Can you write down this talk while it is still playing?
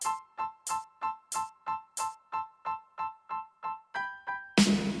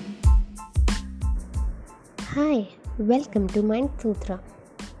Hi, welcome to Mind Sutra.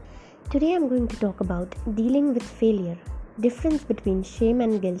 Today I'm going to talk about dealing with failure, difference between shame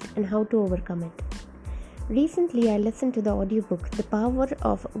and guilt, and how to overcome it. Recently, I listened to the audiobook The Power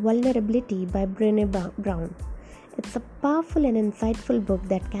of Vulnerability by Brené Brown. It's a powerful and insightful book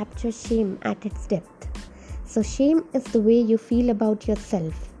that captures shame at its depth. So, shame is the way you feel about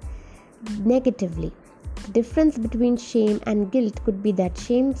yourself negatively. The difference between shame and guilt could be that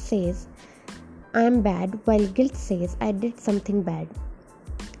shame says, I am bad, while guilt says I did something bad.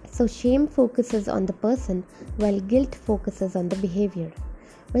 So shame focuses on the person while guilt focuses on the behavior.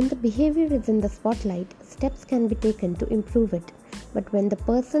 When the behavior is in the spotlight, steps can be taken to improve it. But when the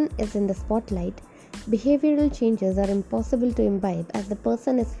person is in the spotlight, behavioral changes are impossible to imbibe as the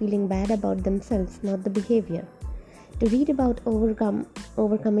person is feeling bad about themselves, not the behavior. To read about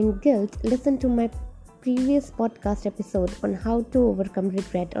overcoming guilt, listen to my previous podcast episode on how to overcome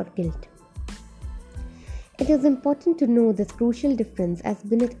regret or guilt. It is important to know this crucial difference as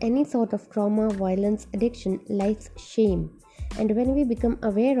beneath any sort of trauma, violence, addiction lies shame, and when we become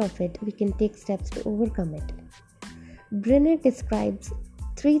aware of it, we can take steps to overcome it. Brené describes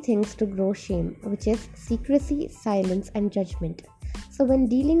 3 things to grow shame, which is secrecy, silence, and judgment. So when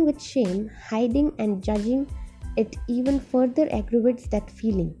dealing with shame, hiding and judging it even further aggravates that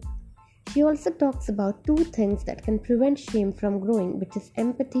feeling. She also talks about 2 things that can prevent shame from growing, which is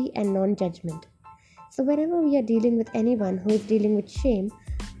empathy and non-judgment. So whenever we are dealing with anyone who is dealing with shame,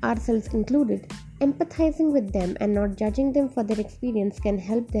 ourselves included, empathizing with them and not judging them for their experience can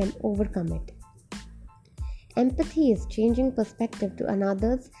help them overcome it. Empathy is changing perspective to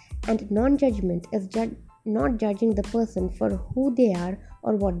another's, and non-judgment is not judging the person for who they are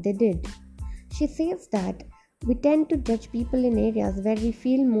or what they did. She says that we tend to judge people in areas where we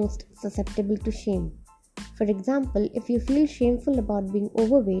feel most susceptible to shame. For example, if you feel shameful about being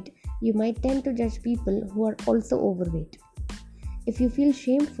overweight, you might tend to judge people who are also overweight. If you feel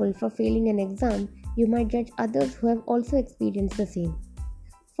shameful for failing an exam, you might judge others who have also experienced the same.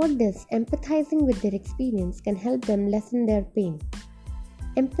 For this, empathizing with their experience can help them lessen their pain.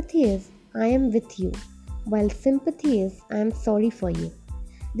 Empathy is, I am with you, while sympathy is, I am sorry for you.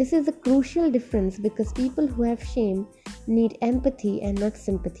 This is a crucial difference because people who have shame need empathy and not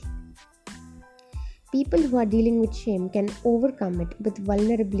sympathy. People who are dealing with shame can overcome it with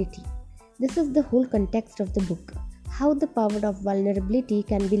vulnerability. This is the whole context of the book. How the power of vulnerability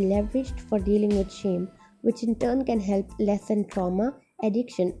can be leveraged for dealing with shame, which in turn can help lessen trauma,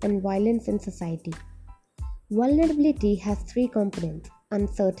 addiction, and violence in society. Vulnerability has 3 components.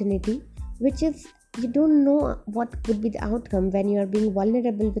 Uncertainty, which is you don't know what could be the outcome when you are being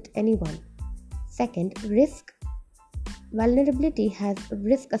vulnerable with anyone. Second, risk. Vulnerability has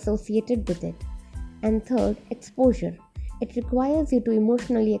risk associated with it. And third, exposure. It requires you to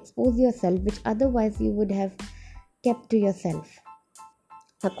emotionally expose yourself, which otherwise you would have kept to yourself.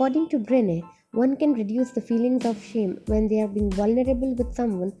 According to Brené, one can reduce the feelings of shame when they are being vulnerable with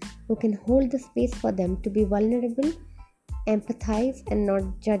someone who can hold the space for them to be vulnerable, empathize, and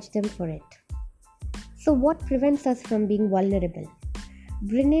not judge them for it. So what prevents us from being vulnerable?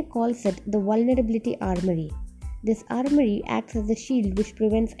 Brené calls it the vulnerability armory. This armory acts as a shield which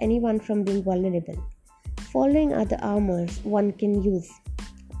prevents anyone from being vulnerable. Following are the armors one can use.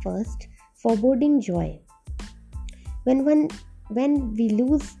 First, foreboding joy. When we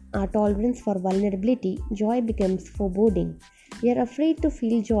lose our tolerance for vulnerability, joy becomes foreboding. We are afraid to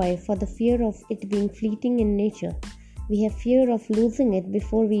feel joy for the fear of it being fleeting in nature. We have fear of losing it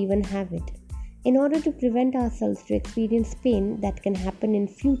before we even have it. In order to prevent ourselves to experience pain that can happen in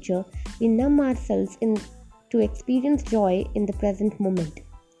future, we numb ourselves to experience joy in the present moment.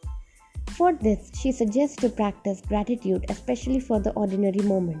 For this, she suggests to practice gratitude, especially for the ordinary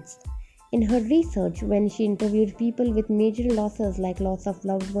moments. In her research, when she interviewed people with major losses like loss of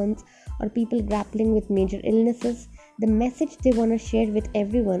loved ones or people grappling with major illnesses, the message they want to share with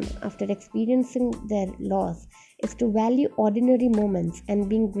everyone after experiencing their loss is to value ordinary moments and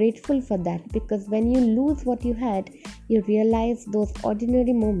being grateful for that, because when you lose what you had, you realize those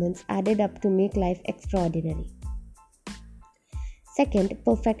ordinary moments added up to make life extraordinary. Second,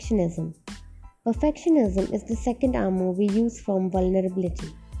 perfectionism. Perfectionism is the second armor we use from vulnerability.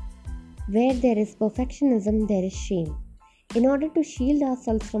 Where there is perfectionism, there is shame. In order to shield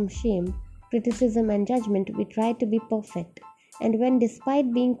ourselves from shame, criticism, and judgment, we try to be perfect. And when,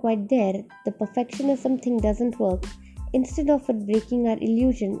 despite being quite there, the perfectionism thing doesn't work, instead of it breaking our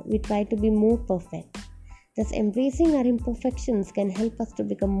illusion, we try to be more perfect. Thus, embracing our imperfections can help us to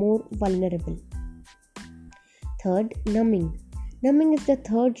become more vulnerable. Third, numbing. Numbing is the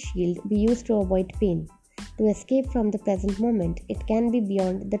third shield we use to avoid pain. To escape from the present moment, it can be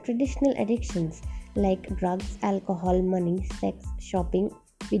beyond the traditional addictions like drugs, alcohol, money, sex, shopping,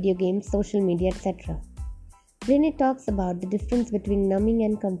 video games, social media, etc. Brené talks about the difference between numbing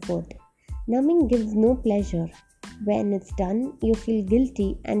and comfort. Numbing gives no pleasure. When it's done, you feel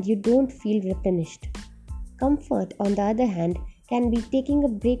guilty and you don't feel replenished. Comfort, on the other hand, can be taking a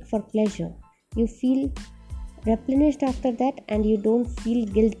break for pleasure. You feel replenished after that and you don't feel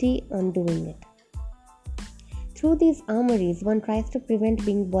guilty on doing it. Through these armories, one tries to prevent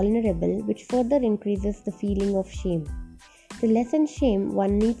being vulnerable, which further increases the feeling of shame. To lessen shame,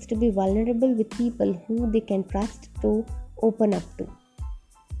 one needs to be vulnerable with people who they can trust to open up to.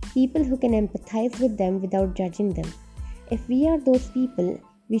 People who can empathize with them without judging them. If we are those people,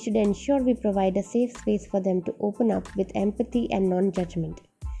 we should ensure we provide a safe space for them to open up with empathy and non-judgment.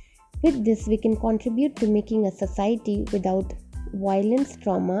 With this, we can contribute to making a society without violence,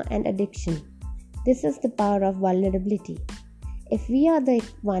 trauma, and addiction. This is the power of vulnerability. If we are the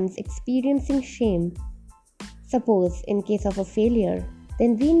ones experiencing shame, suppose in case of a failure,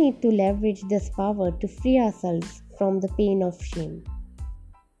 then we need to leverage this power to free ourselves from the pain of shame.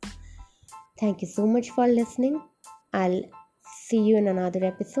 Thank you so much for listening. I'll see you in another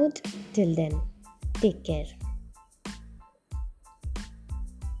episode. Till then, take care.